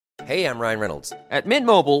Hey, I'm Ryan Reynolds. At Mint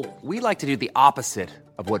Mobile, we like to do the opposite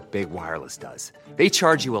of what Big Wireless does. They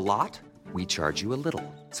charge you a lot, we charge you a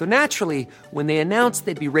little. So naturally, when they announced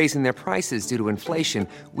they'd be raising their prices due to inflation,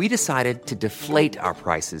 we decided to deflate our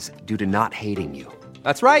prices due to not hating you.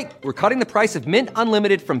 That's right. We're cutting the price of Mint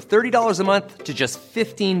Unlimited from $30 a month to just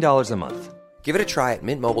 $15 a month. Give it a try at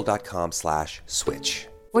mintmobile.com/switch.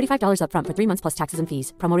 $45 up front for 3 months plus taxes and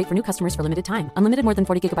fees. Promo rate for new customers for limited time. Unlimited more than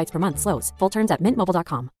 40 gigabytes per month. Slows full terms at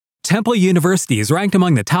mintmobile.com. Temple University is ranked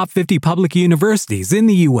among the top 50 public universities in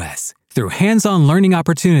the U.S. Through hands-on learning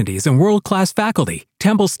opportunities and world-class faculty,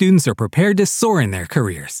 Temple students are prepared to soar in their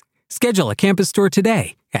careers. Schedule a campus tour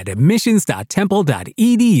today at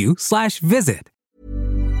admissions.temple.edu/visit.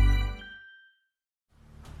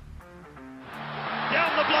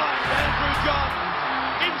 Down the blind, Andrew John.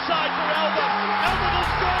 Inside for Albert. Albert will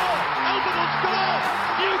score. Albert will score.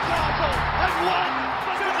 Newcastle have won.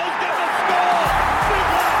 The Devils get the score. Big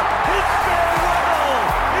lad. It's farewell.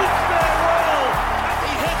 It's farewell.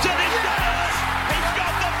 He hits it. He's got it. He's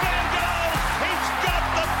got the fan goal. He's got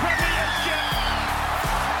the premiership.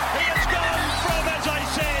 He has gone from, as I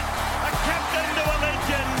said, a captain to a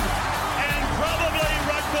legend and probably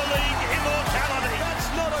rugby league immortality. That's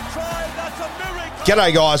not a try. That's a miracle.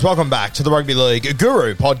 G'day guys, welcome back to the Rugby League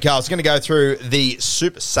Guru podcast. Going to go through the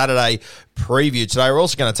Super Saturday preview today. We're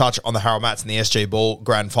also going to touch on the Harold Matts and the SG Ball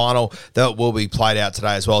Grand Final that will be played out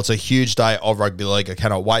today as well. It's a huge day of rugby league. I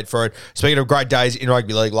cannot wait for it. Speaking of great days in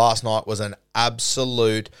rugby league, last night was an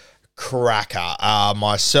absolute cracker.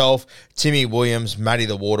 Myself, Timmy Williams, Matty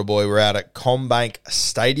the Waterboy were out at CommBank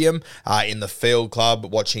Stadium in the Field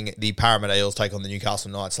Club watching the Parramatta Eels take on the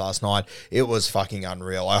Newcastle Knights last night. It was fucking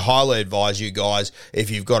unreal. I highly advise you guys, if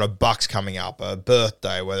you've got a Bucks coming up, a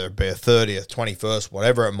birthday, whether it be a 30th, 21st,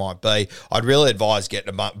 whatever it might be, I'd really advise getting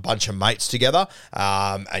a bunch of mates together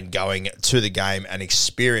and going to the game and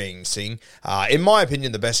experiencing, in my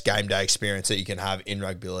opinion, the best game day experience that you can have in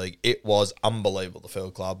rugby league. It was unbelievable, the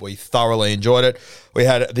Field Club. We thoroughly enjoyed it. We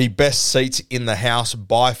had the best seats in the house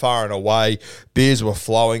by far and away. Beers were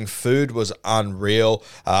flowing. Food was unreal.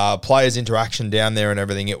 Players' interaction down there and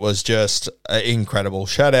everything. It was just incredible.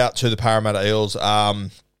 Shout out to the Parramatta Eels.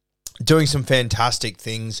 Doing some fantastic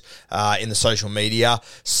things in the social media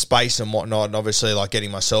space and whatnot, and obviously like getting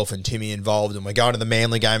myself and Timmy involved, and we're going to the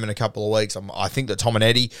Manly game in a couple of weeks. I think that Tom and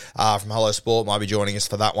Eddie from Hello Sport might be joining us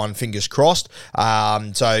for that one, fingers crossed.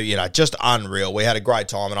 So, you know, just unreal. We had a great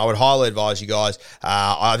time, and I would highly advise you guys.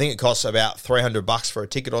 I think it costs about $300 for a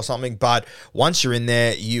ticket or something, but once you're in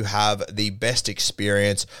there, you have the best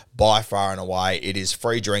experience by far and away. It is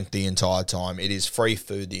free drink the entire time. It is free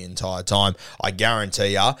food the entire time. I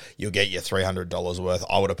guarantee you'll get your $300 worth.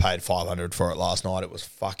 I would have paid $500 for it last night. It was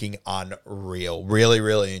fucking unreal. Really,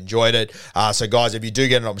 really enjoyed it. So guys, if you do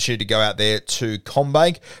get an opportunity to go out there to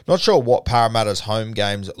CommBank, not sure what Parramatta's home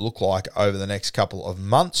games look like over the next couple of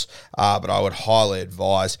months, but I would highly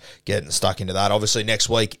advise getting stuck into that. Obviously, next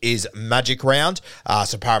week is Magic Round.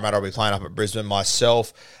 So Parramatta will be playing up at Brisbane.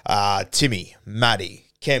 Myself, Timmy, Matty,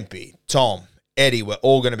 Kempy, Tom, Eddie, we're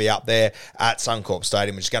all going to be up there at Suncorp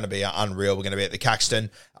Stadium, which is going to be unreal. We're going to be at the Caxton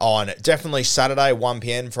on definitely Saturday, 1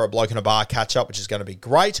 p.m. for a bloke in a bar catch-up, which is going to be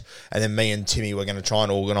great. And then me and Timmy, we're going to try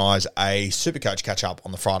and organise a Supercoach catch-up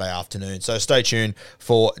on the Friday afternoon. So stay tuned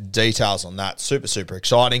for details on that. Super, super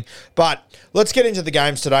exciting. But let's get into the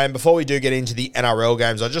games today. And before we do get into the NRL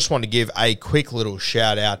games, I just want to give a quick little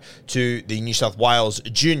shout-out to the New South Wales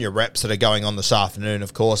junior reps that are going on this afternoon.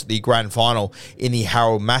 Of course, the grand final in the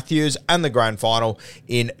Harold Matthews and the grand final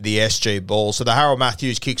in the SG Ball. So the Harold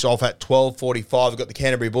Matthews kicks off at 12:45. We've got the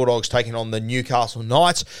Canterbury Bulldogs taking on the Newcastle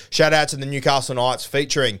Knights. Shout out to the Newcastle Knights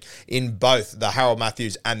featuring in both the Harold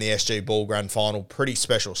Matthews and the SG Ball Grand Final. Pretty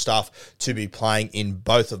special stuff to be playing in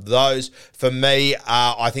both of those. For me,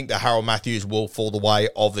 I think the Harold Matthews will fall the way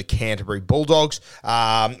of the Canterbury Bulldogs.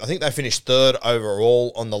 I think they finished third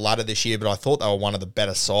overall on the ladder this year, but I thought they were one of the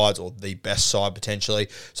better sides, or the best side potentially.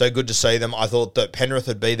 So good to see them. I thought that Penrith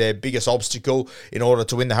would be their biggest obstacle in order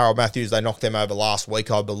to win the Harold Matthews. They knocked them over last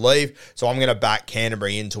week, I believe. So I'm going to back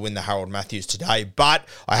Canterbury in to win the Harold Matthews today. But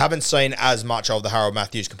I haven't seen as much of the Harold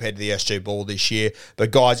Matthews compared to the SG Ball this year.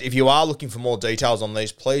 But guys, if you are looking for more details on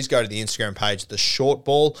these, please go to the Instagram page, The Short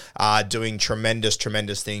Ball, doing tremendous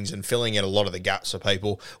things and filling in a lot of the gaps for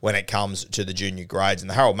people when it comes to the junior grades, and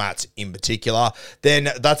the Harold Mats in particular. Then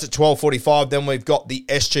that's at 12:45. Then we've got the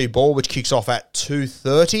SG Ball, which kicks off at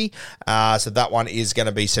 2:30. So that one is going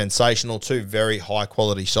to be sensational. Two very high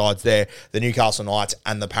quality sides there, the Newcastle Knights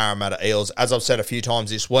and the Parramatta Eels. As I've said a few times times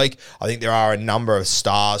this week. I think there are a number of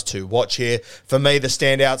stars to watch here. For me, the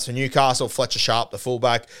standouts for Newcastle, Fletcher Sharp, the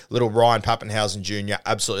fullback, little Ryan Pappenhausen Jr.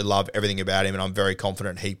 Absolutely love everything about him, and I'm very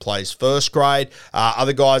confident he plays first grade.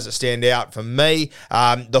 Other guys that stand out for me,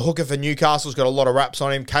 the hooker for Newcastle's got a lot of raps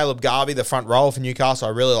on him. Caleb Garvey, the front rower for Newcastle,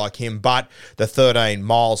 I really like him. But the 13,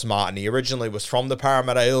 Miles Martin, he originally was from the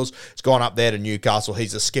Parramatta Eels. He's gone up there to Newcastle.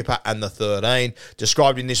 He's the skipper and the 13.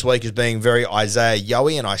 Described him this week as being very Isaiah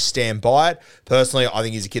Yowie, and I stand by it. Personally, I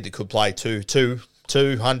think he's a kid that could play 200,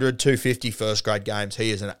 250 first grade games.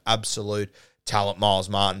 He is an absolute talent, Miles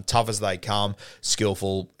Martin, tough as they come,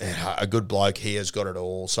 skillful, a good bloke. He has got it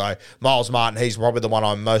all. So Miles Martin, he's probably the one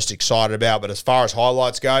I'm most excited about. But as far as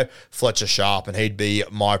highlights go, Fletcher Sharp, and he'd be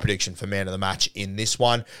my prediction for man of the match in this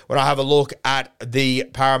one. When I have a look at the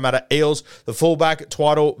Parramatta Eels, the fullback,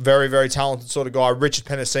 Twiddle, very, very talented sort of guy. Richard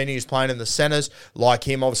Penasini, who's playing in the centres, like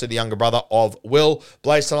him, obviously the younger brother of Will.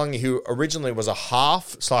 Blaze Talangi, who originally was a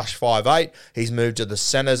half/5'8", he's moved to the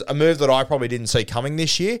centres, a move that I probably didn't see coming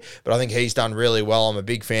this year, but I think he's done really well. I'm a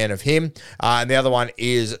big fan of him. And the other one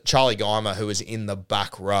is Charlie Geimer, who is in the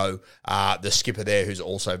back row, the skipper there, who's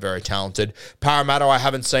also very talented. Parramatta, I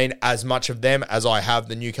haven't seen as much of them as I have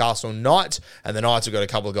the Newcastle Knights, and the Knights have got a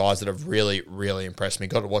couple of guys that have really, really impressed me.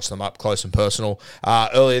 Got to watch them up close and personal.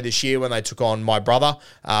 Earlier this year when they took on my brother,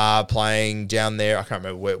 playing down there, I can't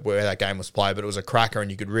remember where that game was played, but it was a cracker,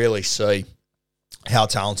 and you could really see how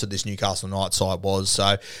talented this Newcastle Knights side was.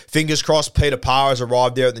 So fingers crossed, Peter Parr has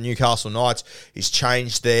arrived there at the Newcastle Knights. He's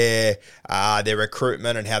changed their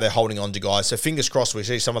recruitment and how they're holding on to guys. So fingers crossed we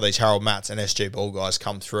see some of these Harold Matts and SG Ball guys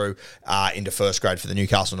come through into first grade for the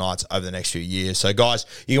Newcastle Knights over the next few years. So guys,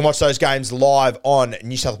 you can watch those games live on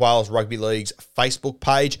New South Wales Rugby League's Facebook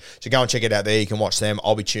page. So go and check it out there. You can watch them.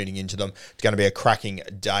 I'll be tuning into them. It's going to be a cracking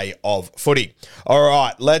day of footy. All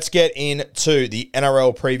right, let's get into the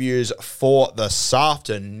NRL previews for the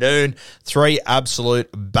afternoon. 3 absolute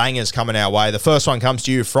bangers coming our way. The first one comes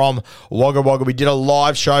to you from Wagga Wagga. We did a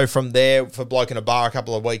live show from there for Bloke in a Bar a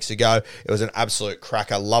couple of weeks ago. It was an absolute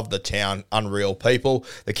cracker. Love the town. Unreal people.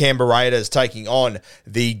 The Canberra Raiders taking on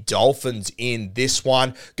the Dolphins in this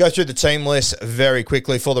one. Go through the team list very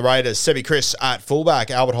quickly for the Raiders. Sebi Chris at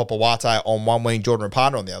fullback. Albert Hopewate on one wing. Jordan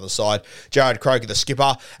Rapana on the other side. Jared Croker, the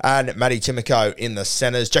skipper. And Matty Timoko in the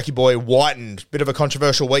centres. Jackie Boy Whitened. Bit of a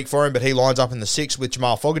controversial week for him, but he lines up in the 6 with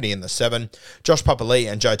Jamal Fogarty in the 7, Josh Papali'i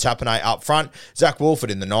and Joe Tapine up front, Zach Wolford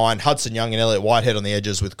in the 9, Hudson Young and Elliot Whitehead on the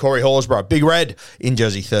edges with Corey Horsburgh, Big Red in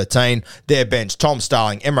jersey 13. Their bench, Tom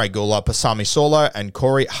Starling, Emre Gula, Pasami Solo and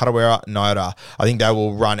Corey Harawira Naira. I think they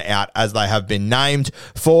will run out as they have been named.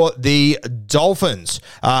 For the Dolphins,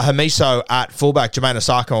 Hamiso at fullback, Jermaine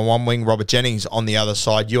Osako on one wing, Robert Jennings on the other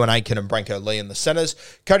side, Ewan Aiken and Branko Lee in the centres,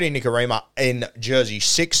 Cody Nikorima in jersey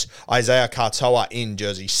 6, Isaiah Katoa in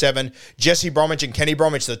jersey 7, Jesse Bromwich and Kenny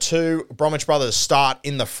Bromwich, the 2 Bromwich brothers, start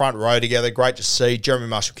in the front row together. Great to see. Jeremy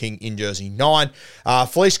Marshall-King in jersey 9.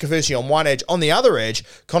 Felice Kafusi on one edge. On the other edge,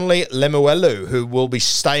 Connolly Lemuelu, who will be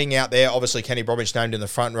staying out there. Obviously, Kenny Bromwich named in the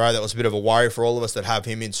front row. That was a bit of a worry for all of us that have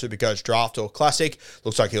him in Supercoach Draft or Classic.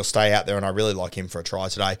 Looks like he'll stay out there, and I really like him for a try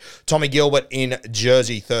today. Tommy Gilbert in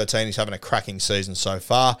jersey 13. He's having a cracking season so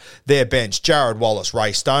far. Their bench, Jared Wallace,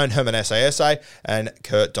 Ray Stone, Herman Essa, and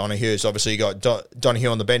Kurt Donahue. So obviously you got Donahue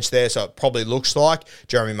on the bench there, so it probably looks like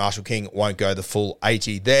Jeremy Marshall-King won't go the full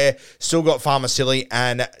 80 there. Still got Farmer Silly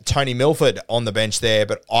and Tony Milford on the bench there,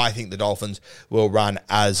 but I think the Dolphins will run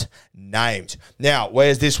as named. Now,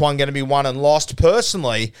 where's this one going to be won and lost?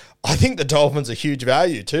 Personally, I think the Dolphins are huge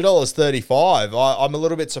value, $2.35. I'm a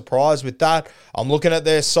little bit surprised with that. I'm looking at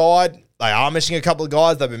their side. They are missing a couple of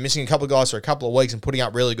guys. They've been missing a couple of guys for a couple of weeks and putting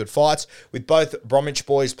up really good fights. With both Bromwich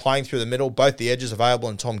boys playing through the middle, both the edges available,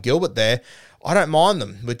 and Tom Gilbert there, I don't mind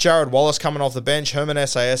them. With Jared Wallace coming off the bench, Herman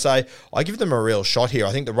Essa, I give them a real shot here.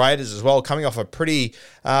 I think the Raiders as well, coming off a pretty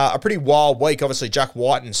wild week. Obviously, Jack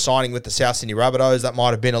Whiten signing with the South Sydney Rabbitohs. That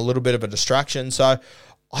might have been a little bit of a distraction. So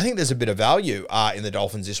I think there's a bit of value in the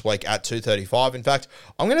Dolphins this week at $2.35. In fact,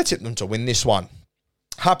 I'm going to tip them to win this one.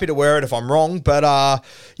 Happy to wear it if I'm wrong, but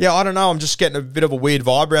yeah, I don't know. I'm just getting a bit of a weird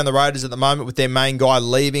vibe around the Raiders at the moment with their main guy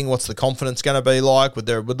leaving. What's the confidence going to be like? Would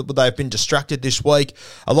they have been distracted this week?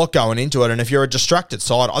 A lot going into it, and if you're a distracted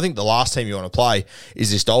side, I think the last team you want to play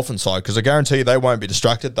is this Dolphins side, because I guarantee you they won't be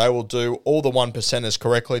distracted. They will do all the 1%ers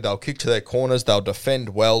correctly. They'll kick to their corners. They'll defend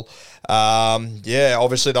well. Yeah,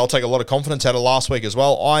 obviously they'll take a lot of confidence out of last week as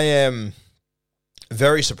well. I am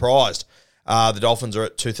very surprised. The Dolphins are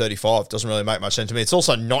at $2.35. Doesn't really make much sense to me. It's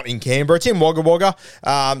also not in Canberra. It's in Wagga Wagga.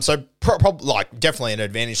 So definitely an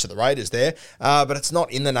advantage to the Raiders there, but it's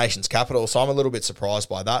not in the nation's capital, so I'm a little bit surprised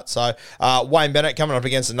by that. So Wayne Bennett coming up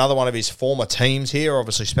against another one of his former teams here,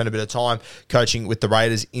 obviously spent a bit of time coaching with the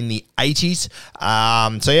Raiders in the 80s.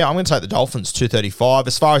 I'm going to take the Dolphins, 235.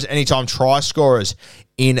 As far as anytime try scorers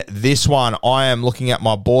in this one, I am looking at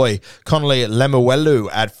my boy Connolly Lemuelu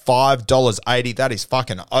at $5.80. That is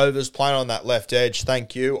fucking overs. Playing on that left edge.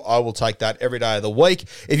 Thank you. I will take that every day of the week.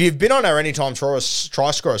 If you've been on our anytime try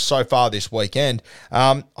scorers so far this weekend,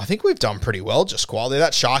 I think we've done pretty well just quietly.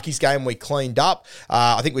 That Sharkies game we cleaned up.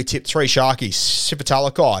 I think we tipped 3 Sharkies. Sifa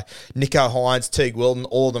Talakai, Nico Hines, Teague Wilton,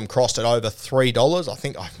 all of them crossed at over $3. I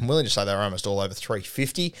think I'm willing to say they were almost all over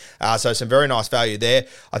 $3.50. So some very nice value there.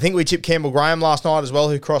 I think we tipped Campbell Graham last night as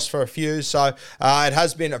well, who crossed for a few. So it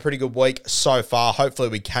has been a pretty good week so far. Hopefully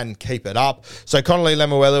we can keep it up. So Connolly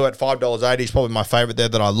Lemuelu at $5.80 is probably my favourite there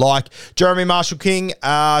that I like. Jeremy Marshall-King,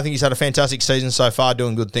 I think he's had a fantastic season so far,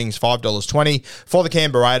 doing good things, $5.20. For the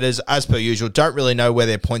Canberra Raiders, as per usual, don't really know where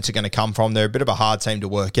their points are going to come from. They're a bit of a hard team to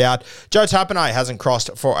work out. Joe Tapine hasn't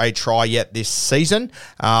crossed for a try yet this season.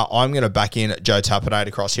 I'm going to back in Joe Tapine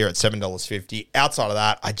to cross here at $7.50. Outside of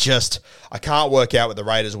that, I can't work out with the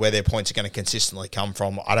Raiders where their points are going to consistently come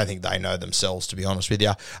from. I don't think they know themselves, to be honest with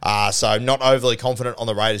you. So not overly confident on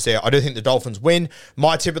the Raiders there. I do think the Dolphins win.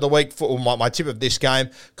 My tip of the week, my tip of this game,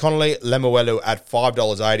 Connolly Lemuelu at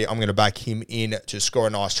 $5.80. I'm going to back him in to score a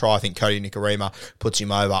nice try. I think Cody Nikorima puts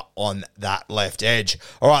him over on that left edge.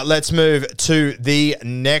 All right, let's move to the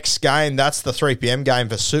next game. That's the 3 p.m. game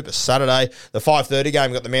for Super Saturday. The 5:30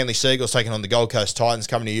 game, we've got the Manly Seagulls taking on the Gold Coast Titans,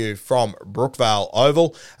 coming to you from Brookvale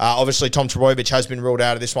Oval. Obviously, Tom Trbojevic has been ruled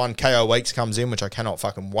out of this one. KO Weeks comes in, which I cannot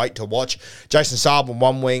fucking wait to watch. Jason Saab on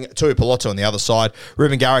one wing, Tui Palotto on the other side.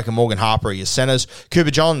 Ruben Garrick and Morgan Harper as centres.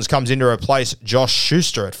 Cooper Johns comes in to replace Josh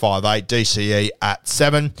Schuster at 5'8", DCE at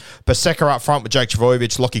 7. Paseka up front with Jake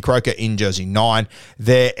Trbojevic, Lockie Croker in jersey 9.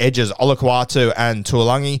 Their edges, Olakwatu and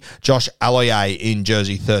Tuolangi, Josh Aloye in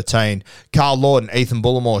jersey 13. Carl Lord and Ethan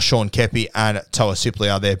Bullimore, Sean Kepi and Toa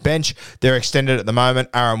Sipley are their bench. They're extended at the moment,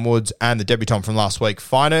 Aaron Woods and the debutant from last week,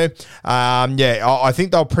 Fainu. I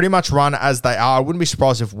think they'll pretty much run as they are. I wouldn't be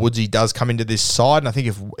surprised if Woodsy does come into this side, and I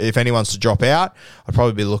think if anyone's to drop out, I'd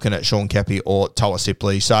probably be looking at Sean Kepi or Toa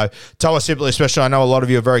Sipley. So Toa Sipley especially, I know a lot of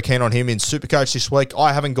you are very keen on him in Supercoach this week.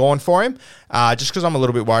 I haven't gone for him just because I'm a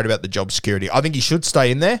little bit worried about the job security. I think he should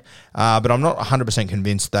stay in there, but I'm not 100%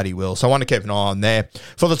 convinced that he will. So I want to keep an eye on there.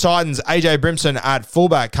 For the Titans, AJ Brimson at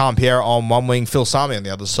fullback, Cam Pierre on one wing, Phil Sami on the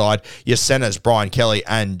other side, your centres, Brian Kelly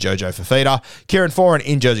and Jojo Fafita. Kieran Foran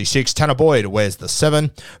in jersey 6, Tanner Boyd wears the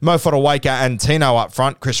 7. Mo Fodawaker and Tino up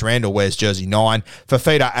front, Chris Randall wears jersey 9.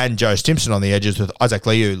 Fafita and Joe Stimson on the edges with Isaac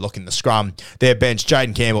Liu looking the scrum. Their bench,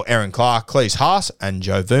 Jaden Campbell, Aaron Clark, Cleese Haas and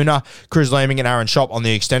Joe Vuna. Cruz Lambing and Aaron Schopp on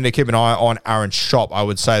the extender. Keep an eye on Aaron Schopp. I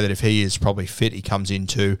would say that if he is probably fit, he comes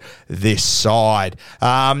into this side.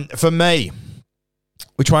 For me,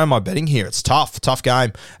 which way am I betting here? It's tough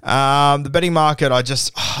game. The betting market, I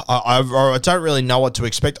don't really know what to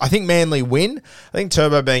expect. I think Manly win. I think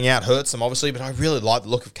Turbo being out hurts them, obviously, but I really like the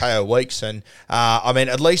look of KO Weeks. And,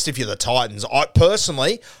 at least if you're the Titans,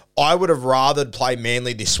 I would have rather play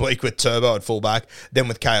Manly this week with Turbo at fullback than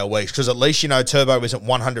with KO Weeks, because at least you know Turbo isn't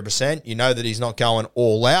 100%. You know that he's not going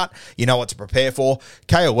all out. You know what to prepare for.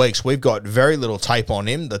 KO Weeks, we've got very little tape on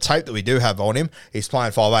him. The tape that we do have on him, he's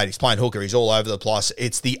playing 5'8", he's playing hooker, he's all over the place.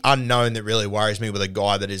 It's the unknown that really worries me with a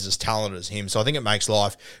guy that is as talented as him. So I think it makes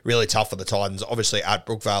life really tough for the Titans, obviously at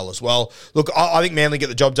Brookvale as well. Look, I think Manly get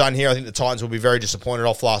the job done here. I think the Titans will be very disappointed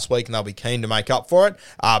off last week and they'll be keen to make up for it.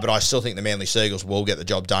 But I still think the Manly Seagulls will get the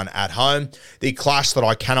job done at home. The clash that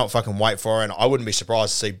I cannot fucking wait for, and I wouldn't be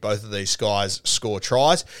surprised to see both of these guys score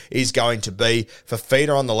tries, is going to be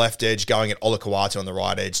Fafita on the left edge going at Olakwatu on the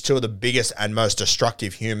right edge. Two of the biggest and most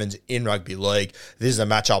destructive humans in rugby league. This is a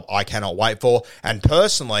matchup I cannot wait for. And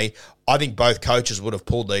personally, I think both coaches would have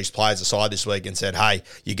pulled these players aside this week and said, hey,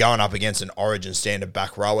 you're going up against an Origin standard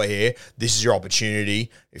back rower here. This is your opportunity.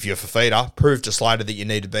 If you're Fafita, prove to Slater that you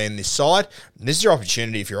need to be in this side. And this is your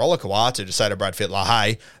opportunity if you're Olakwatu to say to Brad Fittler,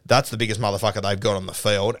 hey, that's the biggest motherfucker they've got on the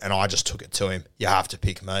field, and I just took it to him. You have to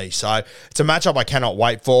pick me. So it's a matchup I cannot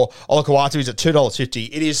wait for. Olakwatu is at $2.50.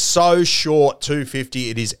 It is so short,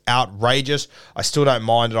 $2.50. It is outrageous. I still don't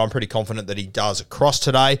mind it. I'm pretty confident that he does cross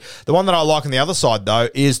today. The one that I like on the other side, though,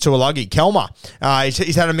 is Tuolagi Kelma.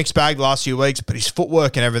 He's had a mixed bag the last few weeks, but his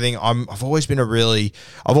footwork and everything, I've always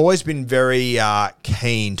been very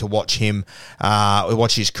keen to watch him,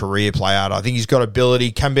 watch his career play out. I think he's got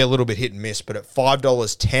ability, can be a little bit hit and miss, but at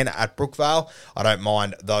 $5.10 at Brookvale, I don't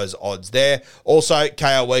mind those odds there. Also,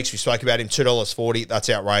 KO Weeks, we spoke about him, $2.40. That's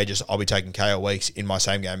outrageous. I'll be taking KO Weeks in my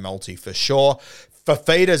same game multi for sure.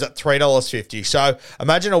 Fafita's at $3.50. So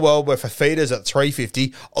imagine a world where Fafita's at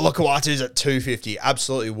 $3.50, Olukwatu's at $2.50.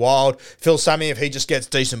 Absolutely wild. Phil Sammy, if he just gets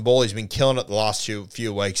decent ball, he's been killing it the last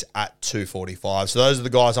few weeks at $2.45. So those are the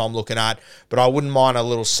guys I'm looking at, but I wouldn't mind a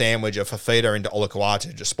little sandwich of Fafita into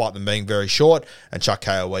Olukwatu, despite them being very short, and chuck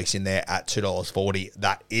KO Weeks in there at $2.40.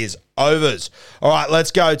 That is overs. All right,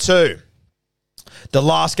 let's go to the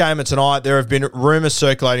last game of tonight. There have been rumours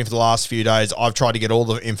circulating for the last few days. I've tried to get all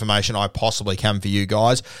the information I possibly can for you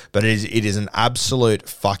guys, but it is an absolute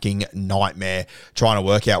fucking nightmare trying to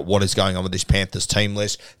work out what is going on with this Panthers team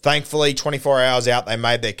list. Thankfully, 24 hours out, they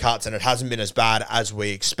made their cuts, and it hasn't been as bad as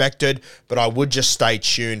we expected, but I would just stay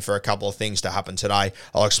tuned for a couple of things to happen today.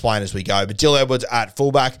 I'll explain as we go. But Dill Edwards at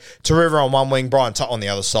fullback, Tareva on one wing, Brian Tutt on the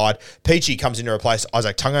other side. Peachy comes in to replace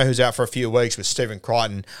Isaac Tungo, who's out for a few weeks, with Stephen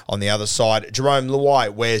Crichton on the other side. Jerome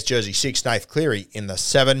Luai wears jersey 6, Nath Cleary in the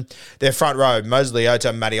 7. Their front row, Moses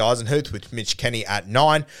Leota, Matty Eisenhuth with Mitch Kenny at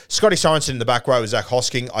 9. Scotty Sorensen in the back row with Zach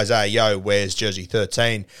Hosking. Isaiah Yeo wears jersey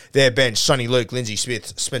 13. Their bench, Sonny Luke, Lindsay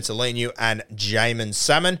Smith, Spencer Leniu and Jamin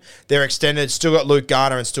Salmon. They're extended, still got Luke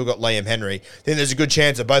Garner and still got Liam Henry. Then there's a good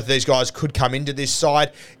chance that both of these guys could come into this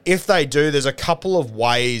side. If they do, there's a couple of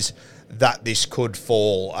ways that this could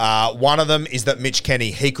fall. One of them is that Mitch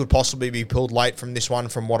Kenny, he could possibly be pulled late from this one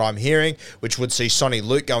from what I'm hearing, which would see Sonny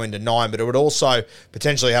Luke go into 9, but it would also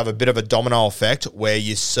potentially have a bit of a domino effect where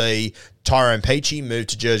you see Tyrone Peachy moved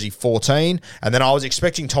to jersey 14, and then I was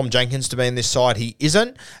expecting Tom Jenkins to be in this side. He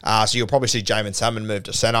isn't, so you'll probably see Jamin Salmon move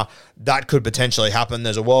to centre. That could potentially happen.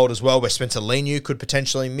 There's a world as well where Spencer Leniu could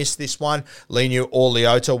potentially miss this one. Leniu or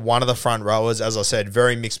Leota, one of the front rowers. As I said,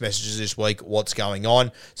 very mixed messages this week, what's going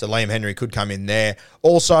on. So Liam Henry could come in there.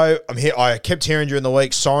 Also, I kept hearing during the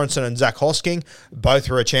week, Sorensen and Zach Hosking, both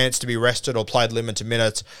were a chance to be rested or played limited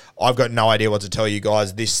minutes. I've got no idea what to tell you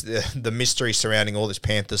guys. The mystery surrounding all this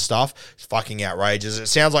Panthers stuff is fucking outrageous. It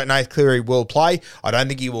sounds like Nath Cleary will play. I don't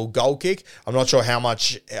think he will goal kick. I'm not sure how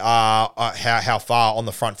much, how far on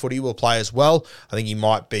the front foot he will play as well. I think he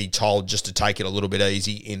might be told just to take it a little bit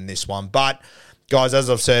easy in this one. But guys, as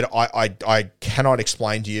I've said, I cannot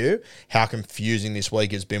explain to you how confusing this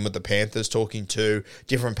week has been with the Panthers, talking to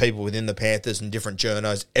different people within the Panthers and different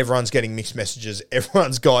journos. Everyone's getting mixed messages.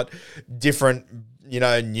 Everyone's got different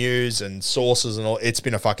news and sources and all. It's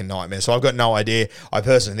been a fucking nightmare. So I've got no idea. I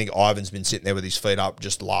personally think Ivan's been sitting there with his feet up,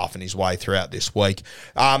 just laughing his way throughout this week.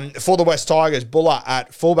 For the West Tigers, Buller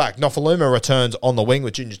at fullback. Nofaluma returns on the wing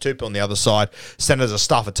with Ginger Tupu on the other side. Centers are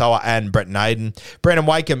Staffatoa and Brett Naden. Brandon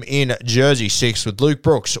Wakeham in jersey 6 with Luke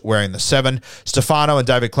Brooks wearing the 7. Stefano and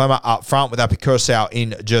David Clemmer up front with Api Kursau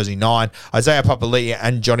in jersey 9. Isaiah Papali'i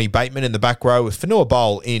and Johnny Bateman in the back row with Fanua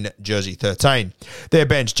Bowl in jersey 13. Their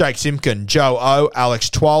bench, Jake Simpkin, Joe O,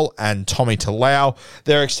 Alex Twal and Tommy Talau.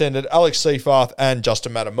 They're extended Alex Seyfarth and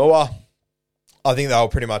Justin Matamua. I think they'll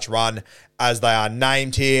pretty much run as they are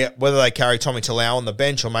named here. Whether they carry Tommy Talau on the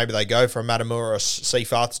bench or maybe they go for a Matamua or a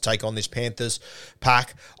Seyfarth to take on this Panthers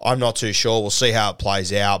pack, I'm not too sure. We'll see how it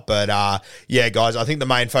plays out. But yeah, guys, I think the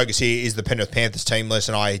main focus here is the Penrith Panthers team list,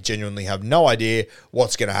 and I genuinely have no idea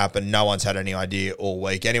what's going to happen. No one's had any idea all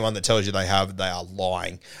week. Anyone that tells you they have, they are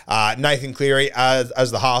lying. Nathan Cleary as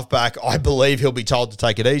the halfback, I believe he'll be told to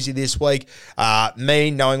take it easy this week. Me,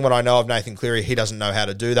 knowing what I know of Nathan Cleary, he doesn't know how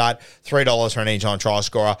to do that. $3 for an anytime try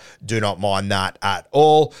scorer. Do not mind that at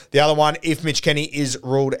all. The other one, if Mitch Kenny is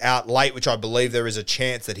ruled out late, which I believe there is a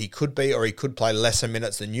chance that he could be, or he could play lesser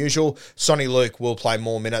minutes than usual, Sonny Luke will play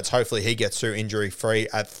more minutes. Hopefully he gets through injury free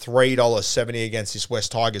at $3.70 against this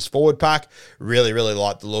West Tigers forward pack. Really, really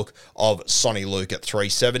like the look of Sonny Luke at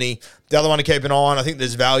 $3.70. The other one to keep an eye on, I think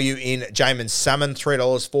there's value in Jamin Salmon,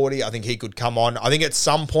 $3.40. I think he could come on. I think at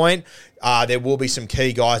some point there will be some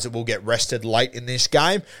key guys that will get rested late in this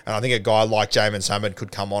game, and I think a guy like Jamin Salmon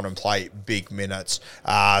could come on and play big minutes.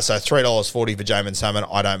 So $3.40 for Jamin Salmon,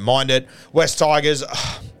 I don't mind it. West Tigers,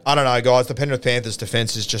 I don't know, guys. The Penrith Panthers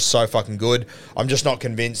defense is just so fucking good. I'm just not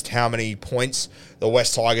convinced how many points the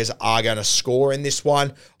West Tigers are going to score in this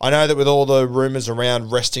one. I know that with all the rumours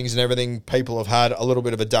around restings and everything, people have had a little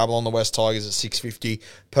bit of a dabble on the West Tigers at $6.50.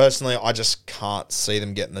 Personally, I just can't see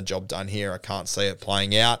them getting the job done here. I can't see it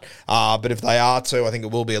playing out. But if they are to, I think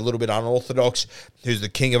it will be a little bit unorthodox. Who's the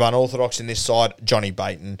king of unorthodox in this side? Johnny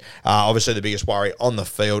Bateman. Obviously the biggest worry on the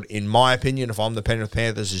field, in my opinion, if I'm the Penrith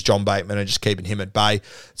Panthers, is John Bateman and just keeping him at bay.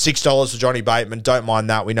 $6 for Johnny Bateman. Don't mind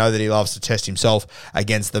that. We know that he loves to test himself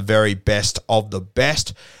against the very best of the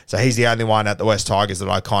best. So he's the only one at the West Tigers that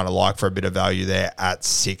I kind of like for a bit of value there at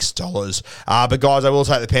 $6. But guys, I will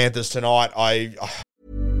take the Panthers tonight.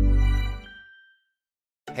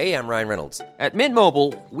 Hey, I'm Ryan Reynolds. At Mint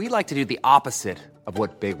Mobile, we like to do the opposite of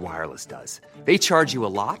what Big Wireless does. They charge you a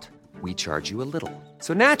lot, we charge you a little.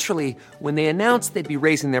 So naturally, when they announced they'd be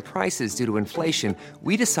raising their prices due to inflation,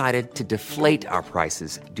 we decided to deflate our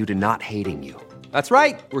prices due to not hating you. That's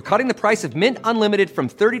right. We're cutting the price of Mint Unlimited from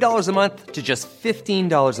 $30 a month to just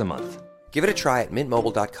 $15 a month. Give it a try at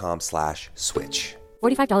mintmobile.com/switch.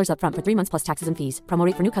 $45 up front for 3 months plus taxes and fees. Promo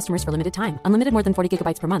rate for new customers for limited time. Unlimited more than 40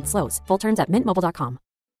 gigabytes per month. Slows full terms at mintmobile.com.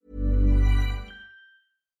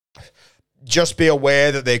 Just be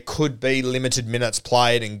aware that there could be limited minutes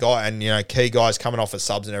played and key guys coming off as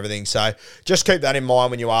subs and everything. So just keep that in mind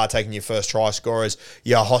when you are taking your first try scorers,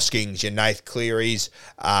 your Hoskings, your Nath Clearys,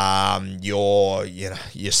 your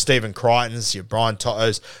Stephen Crichtons, your Brian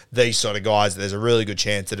Tottos, these sort of guys. There's a really good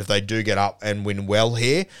chance that if they do get up and win well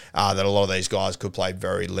here, that a lot of these guys could play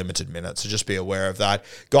very limited minutes. So just be aware of that.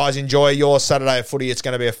 Guys, enjoy your Saturday of footy. It's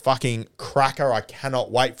going to be a fucking cracker. I cannot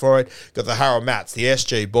wait for it. Got the Harold Mats, the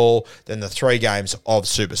SG Ball, then the 3 games of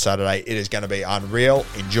Super Saturday. It is going to be unreal.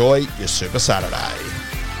 Enjoy your Super Saturday.